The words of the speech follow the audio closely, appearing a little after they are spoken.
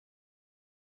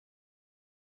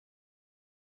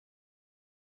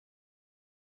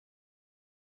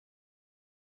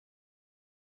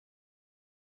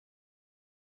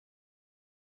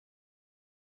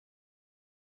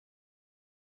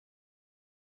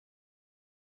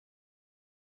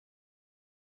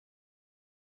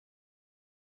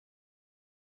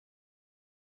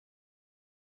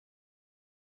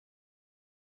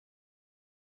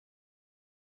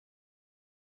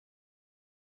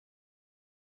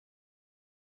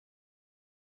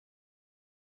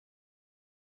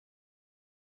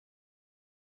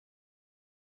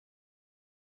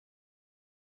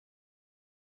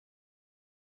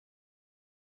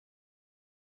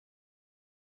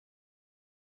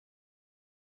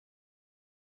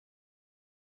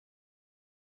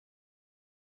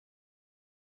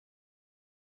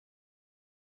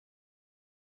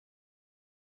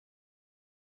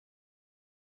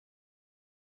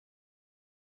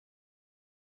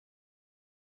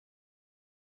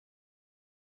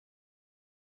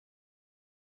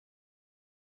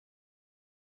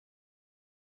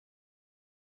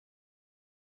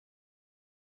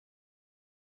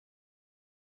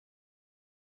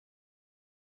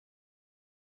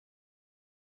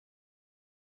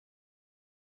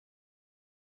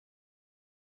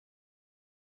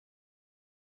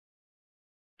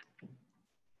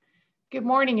Good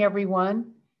morning,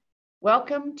 everyone.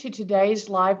 Welcome to today's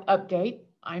live update.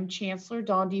 I'm Chancellor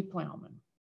Donde Plowman.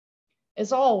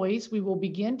 As always, we will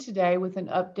begin today with an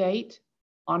update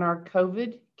on our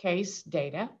COVID case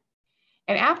data.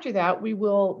 And after that, we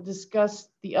will discuss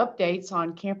the updates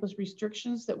on campus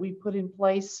restrictions that we put in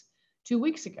place 2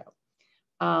 weeks ago.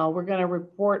 We're going to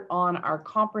report on our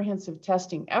comprehensive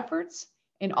testing efforts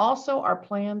and also our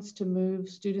plans to move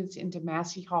students into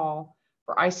Massey Hall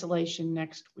for isolation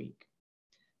next week.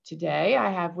 Today,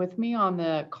 I have with me on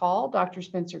the call Dr.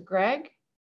 Spencer Gregg,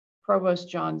 Provost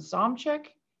John Zomchick,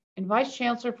 and Vice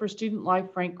Chancellor for Student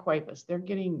Life Frank Cuevas. They're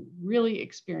getting really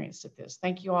experienced at this.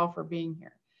 Thank you all for being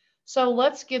here. So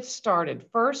let's get started.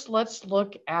 First, let's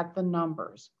look at the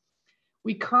numbers.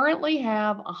 We currently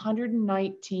have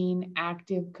 119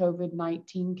 active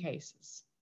COVID-19 cases.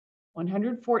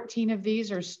 114 of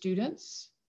these are students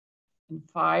and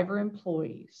 5 are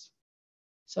employees.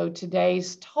 So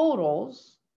today's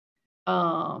totals,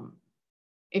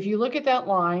 if you look at that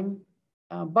line,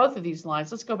 both of these lines,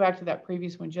 let's go back to that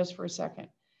previous one just for a second.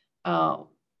 The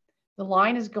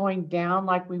line is going down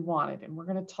like we wanted, and we're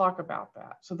going to talk about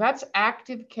that. So that's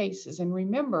active cases. And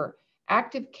remember,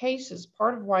 active cases,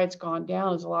 part of why it's gone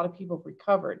down is a lot of people have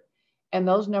recovered. And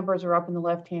those numbers are up in the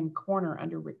left-hand corner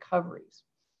under recoveries.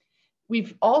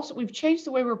 We've changed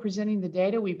the way we're presenting the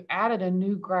data. We've added a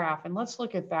new graph, and let's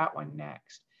look at that one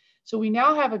next. So we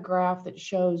now have a graph that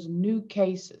shows new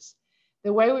cases.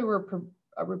 The way we were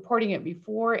reporting it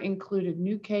before included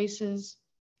new cases,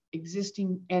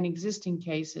 existing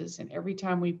cases, and every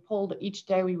time we pulled, each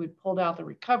day we would pull out the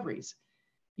recoveries.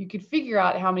 You could figure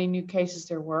out how many new cases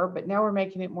there were, but now we're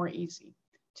making it more easy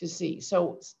to see.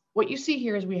 So what you see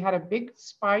here is we had a big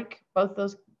spike, both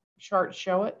those charts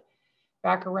show it,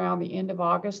 back around the end of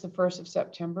August, the 1st of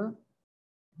September.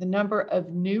 The number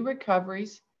of new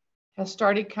recoveries has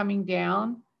started coming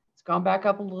down. It's gone back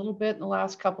up a little bit in the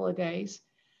last couple of days.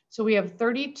 So we have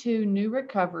 32 new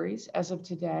recoveries as of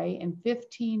today and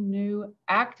 15 new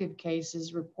active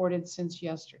cases reported since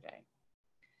yesterday.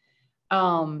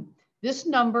 This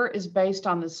number is based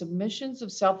on the submissions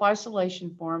of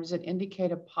self-isolation forms that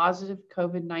indicate a positive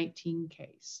COVID-19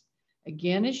 case.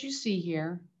 Again, as you see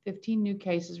here, 15 new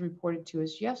cases reported to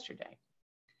us yesterday.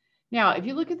 Now, if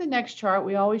you look at the next chart,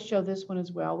 we always show this one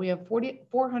as well. We have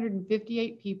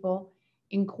 458 people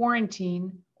in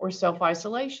quarantine or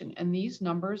self-isolation, and these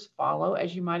numbers follow,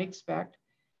 as you might expect,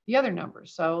 the other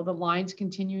numbers. So the line's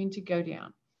continuing to go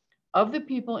down. Of the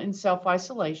people in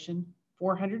self-isolation,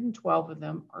 412 of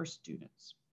them are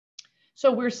students.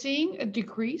 So we're seeing a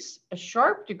decrease, a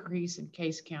sharp decrease in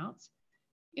case counts,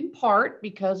 in part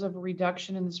because of a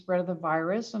reduction in the spread of the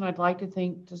virus, and I'd like to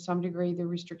think to some degree the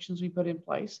restrictions we put in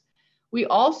place. We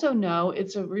also know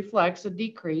reflects a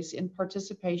decrease in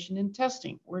participation in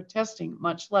testing. We're testing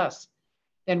much less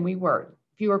than we were.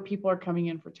 Fewer people are coming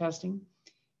in for testing.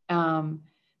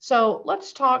 So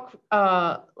let's talk,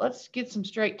 let's get some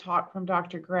straight talk from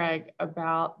Dr. Gregg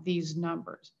about these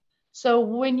numbers. So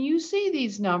when you see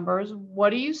these numbers, what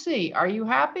do you see? Are you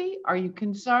happy? Are you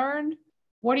concerned?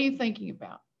 What are you thinking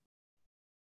about?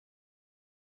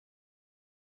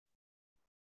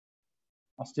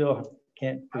 I still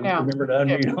can't remember to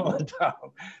unmute all the time.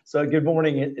 So good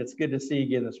morning. It's good to see you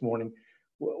again this morning.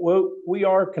 Well, we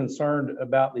are concerned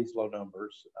about these low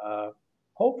numbers.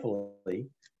 Hopefully,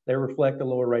 they reflect a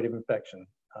lower rate of infection.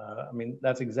 I mean,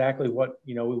 that's exactly what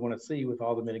we want to see with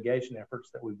all the mitigation efforts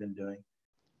that we've been doing.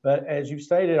 But as you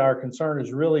stated, our concern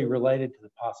is really related to the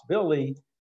possibility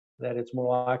that it's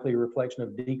more likely a reflection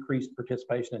of decreased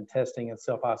participation in testing and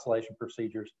self-isolation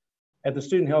procedures. At the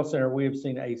Student Health Center, we have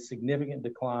seen a significant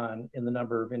decline in the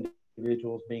number of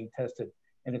individuals being tested,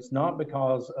 and it's not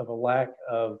because of a lack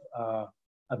of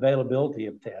availability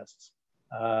of tests.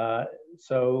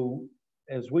 So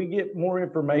as we get more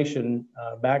information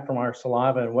back from our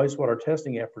saliva and wastewater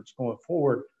testing efforts going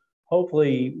forward,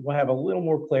 hopefully we'll have a little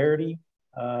more clarity,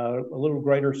 a little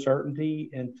greater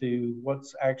certainty into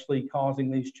what's actually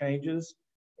causing these changes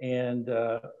and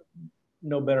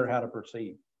know better how to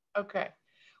proceed. Okay.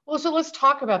 Well, so let's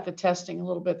talk about the testing a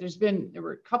little bit. There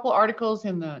were a couple articles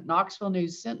in the Knoxville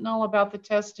News Sentinel about the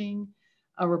testing.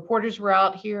 Reporters were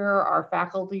out here. Our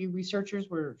faculty researchers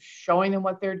were showing them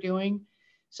what they're doing.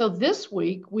 So this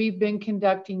week, we've been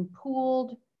conducting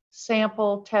pooled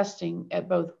sample testing at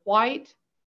both White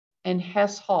and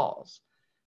Hess Halls.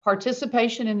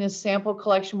 Participation in this sample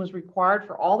collection was required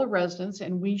for all the residents,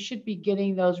 and we should be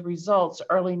getting those results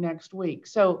early next week.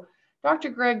 So Dr.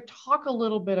 Gregg, talk a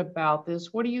little bit about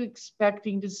this. What are you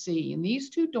expecting to see in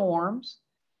these 2 dorms?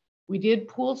 We did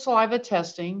pooled saliva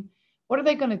testing. What are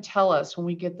they going to tell us when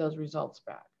we get those results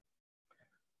back?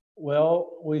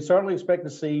 Well, we certainly expect to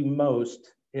see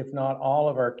most, if not all,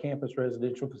 of our campus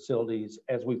residential facilities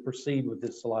as we proceed with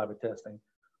this saliva testing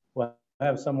will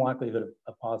have some likelihood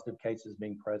of positive cases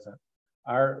being present.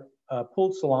 Our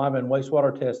pooled saliva and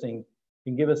wastewater testing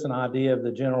can give us an idea of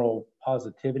the general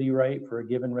positivity rate for a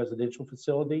given residential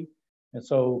facility. And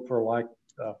so for like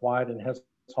White and Hess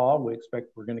Hall, we expect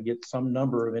we're going to get some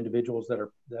number of individuals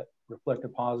that reflect a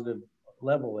positive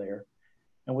level there.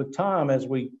 And with time, as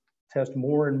we test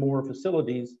more and more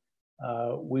facilities,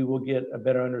 we will get a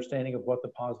better understanding of what the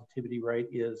positivity rate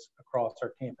is across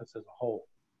our campus as a whole.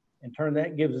 In turn,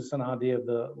 that gives us an idea of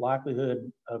the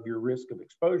likelihood of your risk of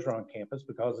exposure on campus,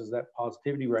 because as that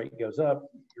positivity rate goes up,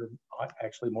 you're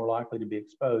actually more likely to be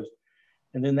exposed.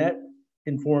 And then that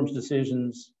informs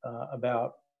decisions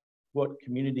about what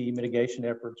community mitigation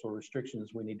efforts or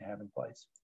restrictions we need to have in place.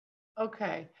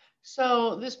 Okay,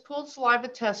 so this pooled saliva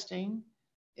testing,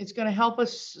 it's going to help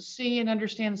us see and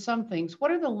understand some things.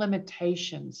 What are the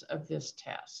limitations of this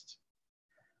test?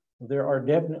 There are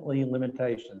definitely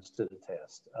limitations to the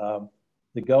test.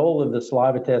 The goal of the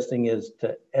saliva testing is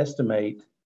to estimate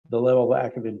the level of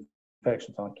active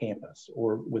infections on campus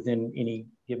or within any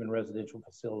given residential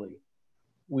facility.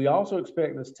 We also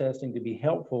expect this testing to be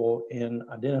helpful in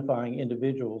identifying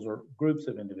individuals or groups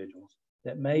of individuals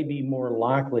that may be more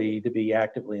likely to be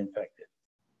actively infected.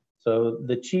 So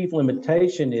the chief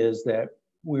limitation is that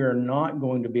we are not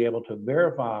going to be able to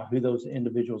verify who those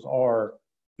individuals are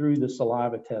through the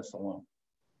saliva test alone.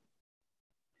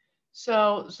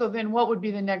 So then what would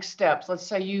be the next steps? Let's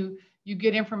say you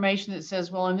get information that says,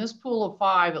 well, in this pool of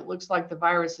 5, it looks like the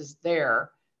virus is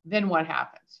there. Then what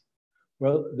happens?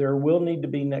 Well, there will need to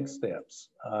be next steps.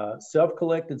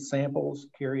 Self-collected samples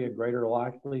carry a greater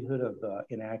likelihood of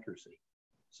inaccuracy.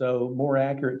 So more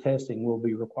accurate testing will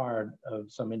be required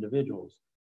of some individuals.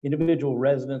 Individual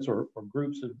residents or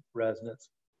groups of residents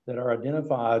that are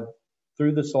identified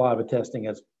through the saliva testing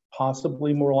as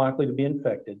possibly more likely to be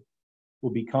infected will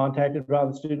be contacted by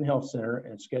the Student Health Center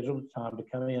and scheduled a time to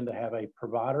come in to have a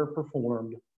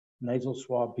provider-performed nasal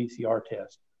swab PCR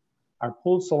test. Our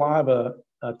pooled saliva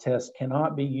tests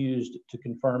cannot be used to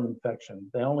confirm infection.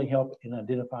 They only help in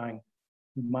identifying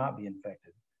who might be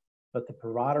infected. But the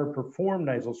provider-performed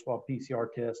nasal swab PCR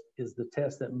test is the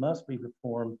test that must be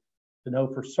performed to know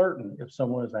for certain if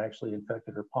someone is actually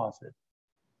infected or positive.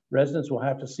 Residents will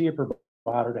have to see a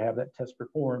provider to have that test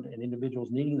performed, and individuals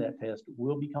needing that test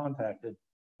will be contacted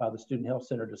by the Student Health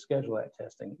Center to schedule that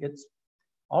testing. It's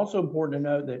also important to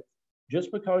note that just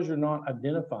because you're not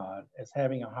identified as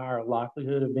having a higher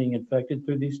likelihood of being infected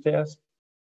through these tests,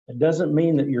 it doesn't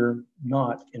mean that you're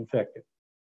not infected.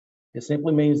 It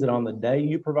simply means that on the day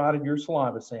you provided your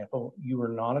saliva sample, you were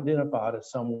not identified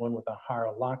as someone with a higher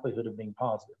likelihood of being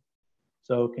positive.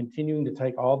 So continuing to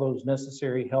take all those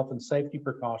necessary health and safety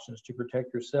precautions to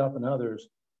protect yourself and others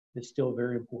is still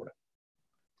very important.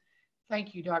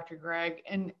 Thank you, Dr. Gregg.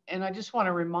 And I just want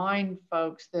to remind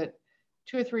folks that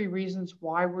 2 or 3 reasons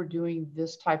why we're doing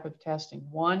this type of testing.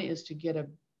 One is to get a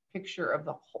picture of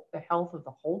the health of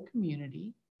the whole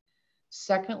community.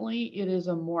 Secondly, it is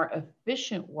a more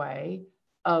efficient way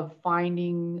of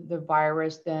finding the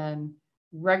virus than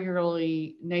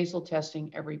regularly nasal testing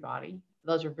everybody.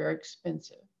 Those are very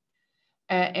expensive.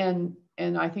 And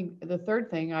I think the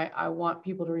third thing I want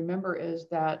people to remember is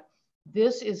that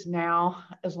this is now,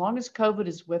 as long as COVID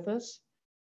is with us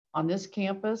on this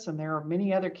campus, and there are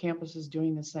many other campuses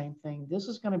doing the same thing, this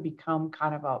is going to become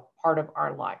kind of a part of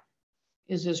our life,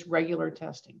 is this regular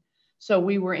testing. So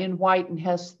we were in White and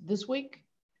Hess this week.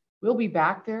 We'll be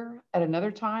back there at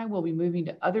another time. We'll be moving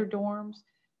to other dorms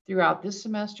throughout this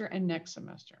semester and next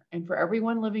semester. And for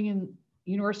everyone living in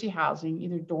university housing,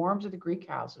 either dorms or the Greek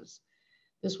houses,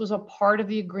 this was a part of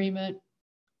the agreement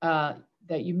that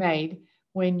you made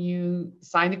when you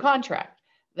signed the contract,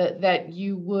 that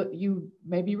you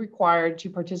may be required to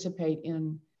participate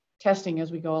in testing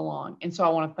as we go along. And so I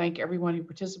want to thank everyone who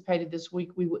participated this week.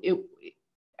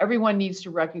 Everyone needs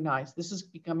to recognize this is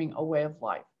becoming a way of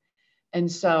life.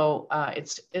 And so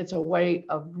it's a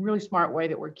really smart way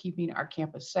that we're keeping our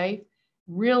campus safe.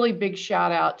 Really big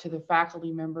shout out to the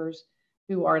faculty members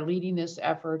who are leading this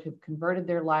effort, who've converted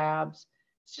their labs.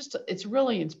 It's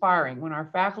really inspiring when our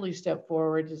faculty step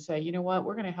forward to say, you know what,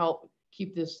 we're going to help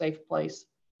keep this place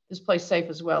safe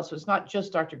as well. So it's not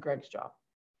just Dr. Gregg's job.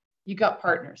 You got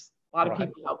partners, a lot of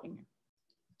people helping you.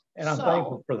 And I'm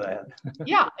thankful for that.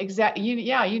 Yeah, exactly.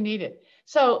 You need it.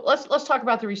 So let's talk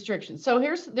about the restrictions. So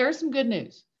there's some good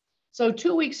news. So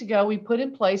 2 weeks ago, we put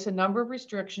in place a number of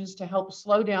restrictions to help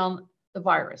slow down the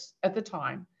virus at the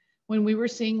time when we were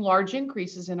seeing large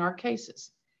increases in our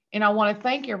cases. And I want to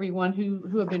thank everyone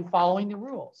who have been following the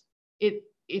rules. It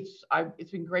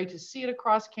it's been great to see it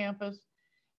across campus.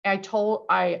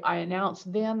 I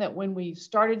announced then that when we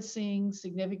started seeing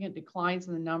significant declines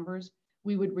in the numbers,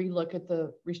 we would relook at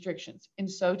the restrictions. And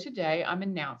so today I'm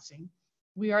announcing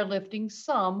we are lifting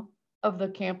some of the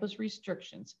campus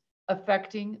restrictions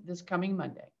affecting this coming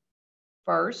Monday.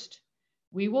 First,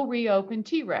 we will reopen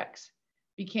T-Rex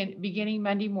beginning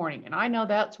Monday morning. And I know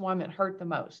that's one that hurt the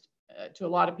most to a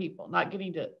lot of people, not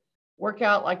getting to work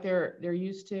out like they're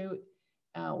used to.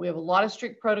 We have a lot of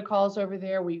strict protocols over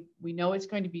there. We know it's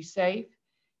going to be safe.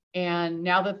 And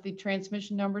now that the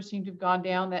transmission numbers seem to have gone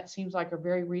down, that seems like a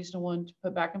very reasonable one to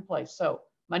put back in place. So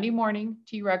Monday morning,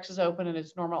 T-Rex is open at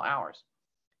its normal hours.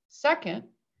 Second,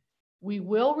 we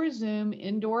will resume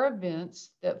indoor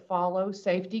events that follow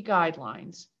safety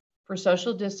guidelines for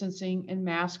social distancing and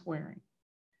mask wearing.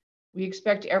 We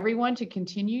expect everyone to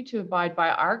continue to abide by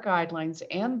our guidelines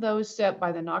and those set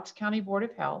by the Knox County Board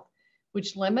of Health,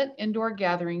 which limit indoor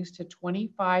gatherings to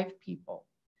 25 people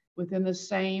within the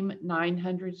same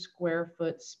 900 square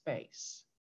foot space.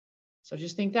 So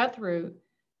just think that through.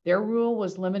 Their rule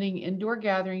was limiting indoor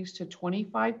gatherings to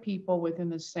 25 people within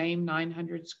the same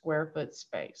 900 square foot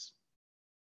space.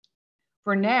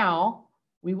 For now,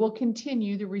 we will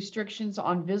continue the restrictions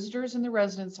on visitors in the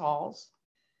residence halls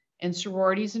and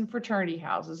sororities and fraternity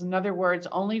houses. In other words,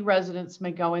 only residents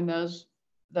may go in those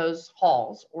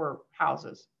halls or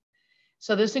houses.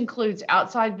 So this includes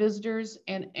outside visitors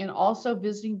and also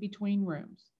visiting between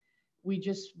rooms. We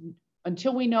just,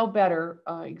 until we know better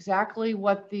exactly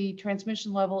what the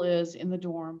transmission level is in the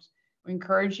dorms, we're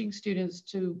encouraging students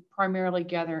to primarily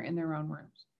gather in their own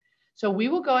rooms. So we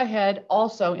will go ahead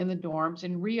also in the dorms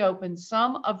and reopen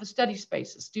some of the study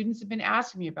spaces. Students have been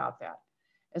asking me about that.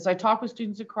 As I talk with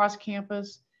students across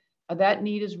campus, that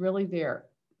need is really there.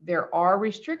 There are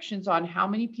restrictions on how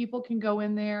many people can go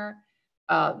in there,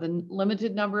 the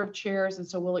limited number of chairs, and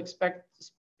so we'll expect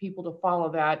people to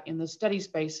follow that in the study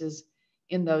spaces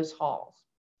in those halls.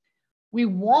 We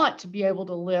want to be able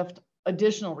to lift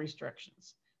additional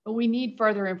restrictions, but we need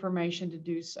further information to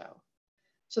do so.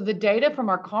 So the data from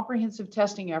our comprehensive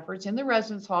testing efforts in the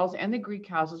residence halls and the Greek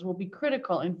houses will be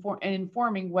critical in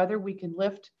informing whether we can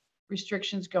lift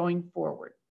restrictions going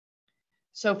forward.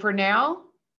 So for now,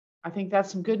 I think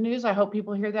that's some good news. I hope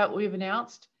people hear that what we've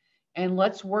announced, and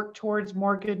let's work towards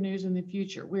more good news in the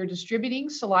future. We're distributing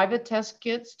saliva test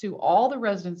kits to all the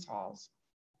residence halls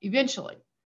eventually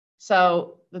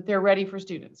so that they're ready for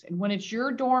students. And when it's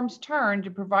your dorm's turn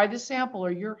to provide the sample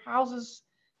or your house's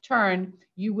turn,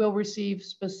 you will receive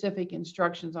specific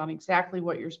instructions on exactly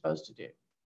what you're supposed to do.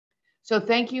 So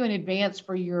thank you in advance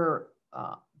for your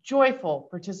joyful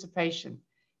participation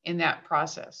in that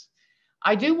process.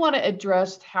 I do want to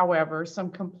address, however, some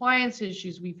compliance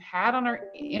issues we've had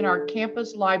in our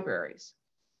campus libraries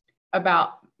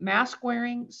about mask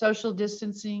wearing, social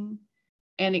distancing,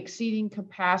 and exceeding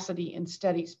capacity in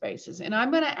study spaces. And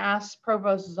I'm going to ask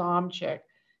Provost Zomchick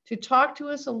to talk to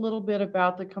us a little bit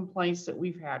about the complaints that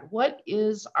we've had. What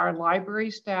is our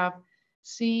library staff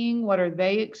seeing? What are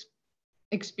they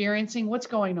experiencing? What's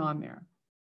going on there?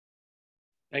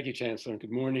 Thank you, Chancellor.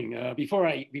 Good morning. Before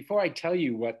I tell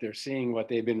you what they're seeing, what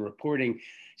they've been reporting, I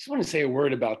just want to say a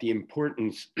word about the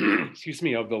importance, excuse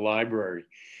me, of the library.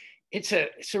 It's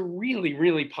a really,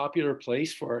 really popular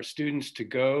place for our students to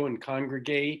go and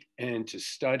congregate and to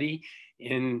study.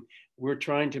 And we're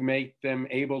trying to make them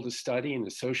able to study in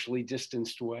a socially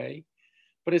distanced way.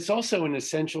 But it's also an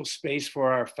essential space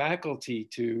for our faculty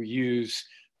to use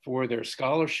for their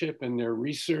scholarship and their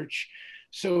research.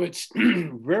 So it's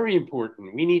very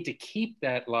important. We need to keep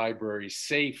that library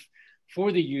safe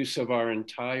for the use of our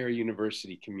entire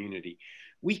university community.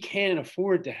 We can't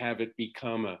afford to have it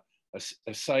become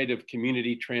a site of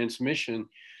community transmission,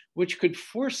 which could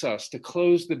force us to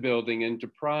close the building and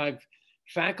deprive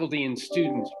faculty and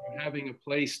students from having a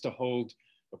place to hold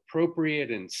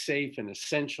appropriate and safe and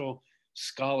essential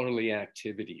scholarly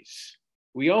activities.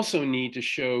 We also need to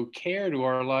show care to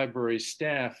our library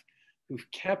staff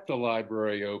who've kept the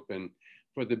library open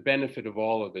for the benefit of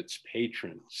all of its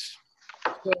patrons.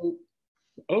 So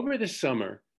over the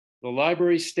summer, the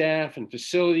library staff and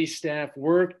facility staff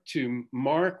worked to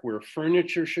mark where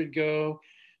furniture should go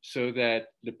so that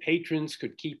the patrons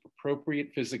could keep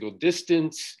appropriate physical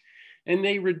distance, and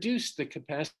they reduced the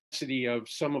capacity of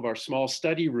some of our small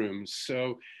study rooms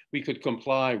so we could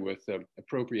comply with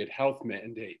appropriate health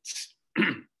mandates.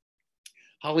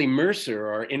 Holly Mercer,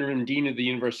 our interim dean of the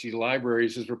University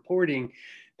Libraries, is reporting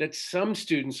that some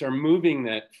students are moving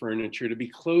that furniture to be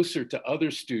closer to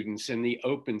other students in the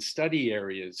open study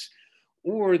areas,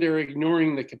 or they're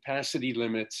ignoring the capacity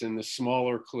limits in the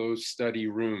smaller closed study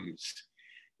rooms.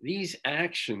 These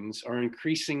actions are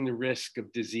increasing the risk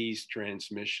of disease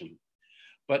transmission.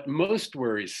 But most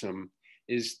worrisome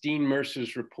is Dean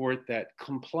Mercer's report that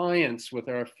compliance with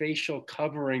our facial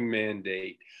covering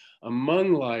mandate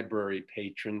among library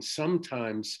patrons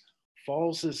sometimes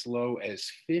falls as low as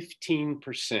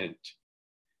 15%.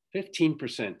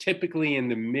 15%, typically in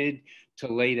the mid to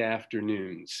late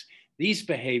afternoons. These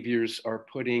behaviors are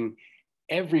putting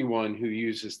everyone who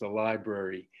uses the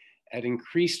library at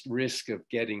increased risk of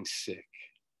getting sick.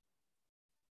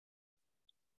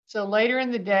 So later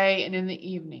in the day and in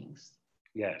the evenings,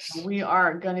 yes, we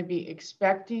are going to be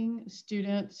expecting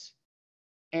students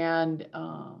and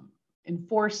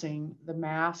enforcing the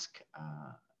mask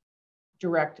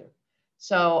directive.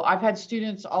 So I've had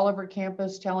students all over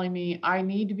campus telling me I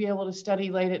need to be able to study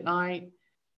late at night.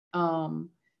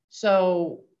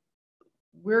 So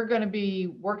we're going to be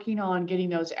working on getting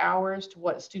those hours to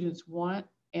what students want.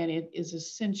 And it is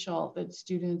essential that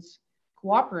students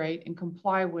cooperate and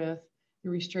comply with the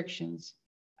restrictions.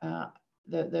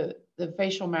 The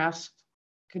facial mask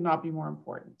could not be more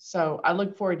important. So I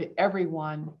look forward to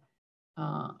everyone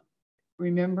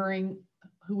remembering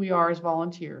who we are as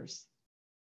volunteers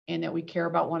and that we care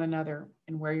about one another,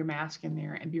 and wear your mask in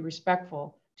there and be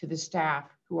respectful to the staff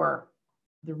who are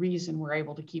the reason we're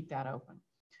able to keep that open.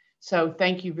 So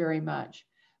thank you very much.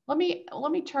 Let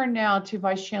me turn now to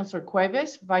Vice Chancellor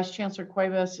Cuevas. Vice Chancellor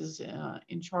Cuevas is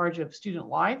in charge of Student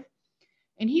Life,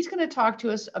 and he's going to talk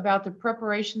to us about the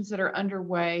preparations that are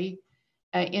underway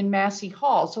in Massey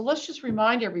Hall. So let's just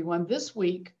remind everyone, this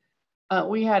week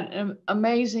we had an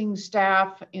amazing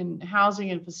staff in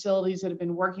housing and facilities that have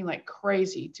been working like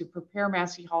crazy to prepare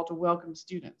Massey Hall to welcome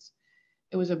students.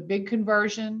 It was a big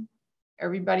conversion.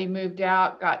 Everybody moved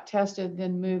out, got tested,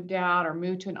 then moved out or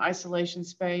moved to an isolation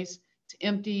space. It's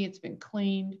empty, it's been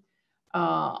cleaned.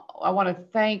 I want to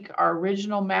thank our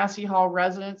original Massey Hall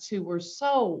residents who were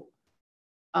so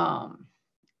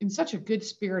in such a good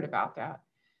spirit about that.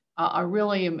 I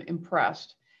really am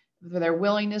impressed for their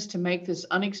willingness to make this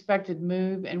unexpected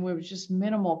move, and we were just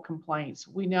minimal complaints.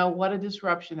 We know what a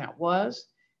disruption that was.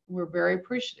 We're very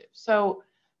appreciative. So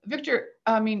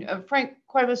Frank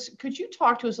Cuevas, could you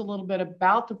talk to us a little bit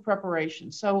about the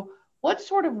preparation? So what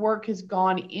sort of work has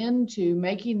gone into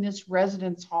making this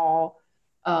residence hall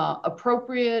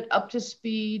appropriate, up to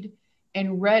speed,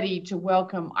 and ready to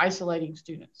welcome isolating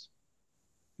students?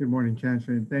 Good morning,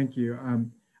 Chancellor, and thank you.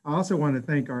 I also want to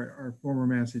thank our former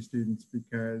Massey students,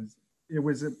 because we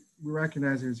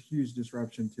recognize there's a huge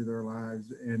disruption to their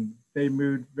lives, and they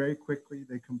moved very quickly,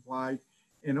 they complied,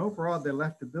 and overall they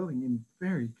left the building in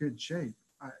very good shape.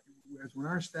 As when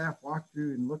our staff walked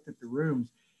through and looked at the rooms,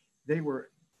 they were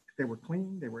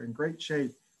clean, they were in great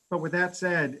shape. But with that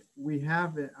said,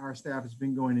 our staff has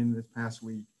been going in this past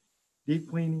week, deep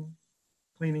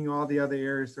cleaning all the other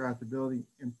areas throughout the building,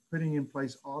 and putting in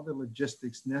place all the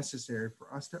logistics necessary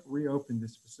for us to reopen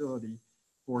this facility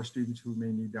for students who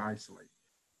may need to isolate.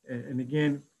 And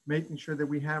again, making sure that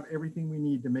we have everything we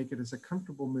need to make it as a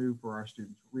comfortable move for our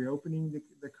students. Reopening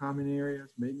the common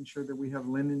areas, making sure that we have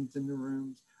linens in the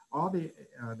rooms,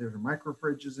 there's micro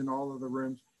fridges in all of the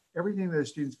rooms, everything that a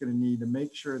student's going to need to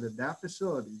make sure that that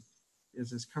facility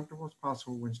is as comfortable as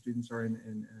possible when students are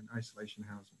in isolation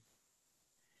housing.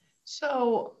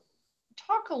 So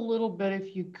talk a little bit,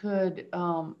 if you could,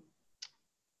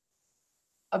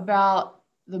 about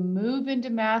the move into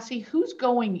Massey. Who's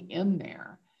going in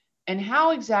there, and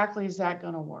how exactly is that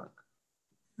going to work?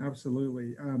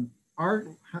 Absolutely. Our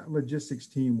logistics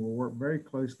team will work very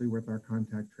closely with our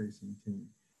contact tracing team.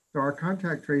 So our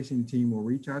contact tracing team will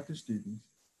reach out to students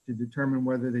to determine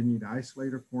whether they need to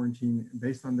isolate or quarantine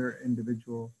based on their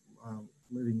individual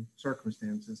living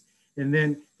circumstances. And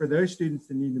then for those students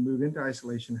that need to move into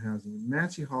isolation housing,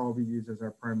 Massey Hall will be used as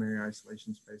our primary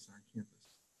isolation space on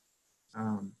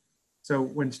campus. So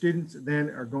when students then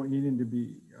are needing to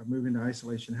be move into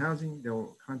isolation housing,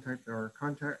 they'll contact our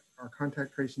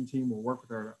contact tracing team. Will work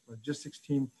with our logistics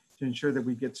team to ensure that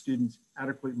we get students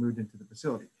adequately moved into the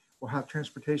facility. We'll have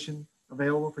transportation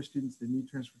available for students that need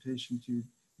transportation to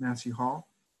Massey Hall.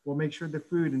 We'll make sure that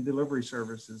food and delivery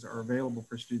services are available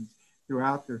for students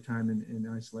throughout their time in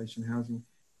isolation housing.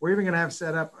 We're even going to have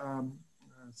set up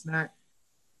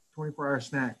 24-hour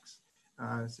snacks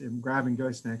and grab and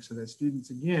go snacks, so that students,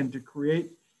 again, to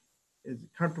create as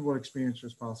comfortable experience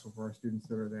as possible for our students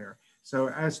that are there. So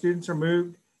as students are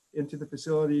moved into the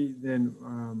facility, then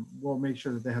we'll make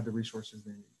sure that they have the resources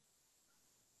they need.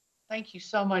 Thank you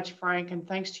so much, Frank, and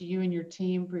thanks to you and your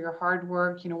team for your hard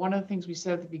work. You know, one of the things we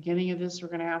said at the beginning of this, we're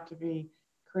going to have to be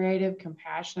creative,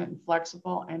 compassionate, and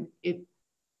flexible, and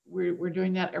we're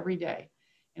doing that every day.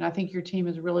 And I think your team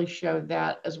has really showed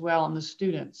that as well. And the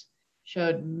students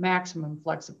showed maximum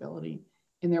flexibility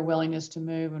in their willingness to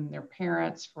move, and their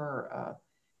parents for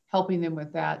helping them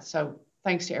with that. So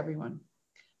thanks to everyone.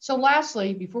 So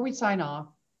lastly, before we sign off,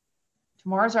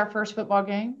 tomorrow's our first football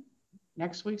game.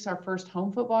 Next week's our first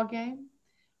home football game.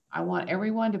 I want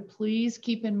everyone to please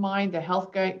keep in mind the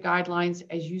health guidelines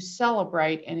as you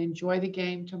celebrate and enjoy the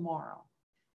game tomorrow.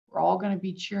 We're all going to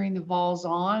be cheering the Vols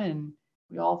on, and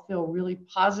we all feel really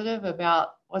positive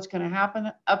about what's going to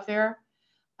happen up there.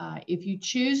 If you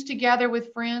choose to gather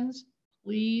with friends,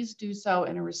 please do so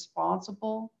in a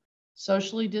responsible,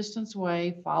 socially distanced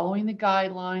way, following the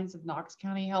guidelines of Knox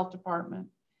County Health Department.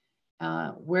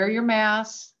 Wear your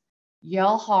masks,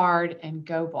 yell hard, and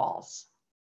go Vols.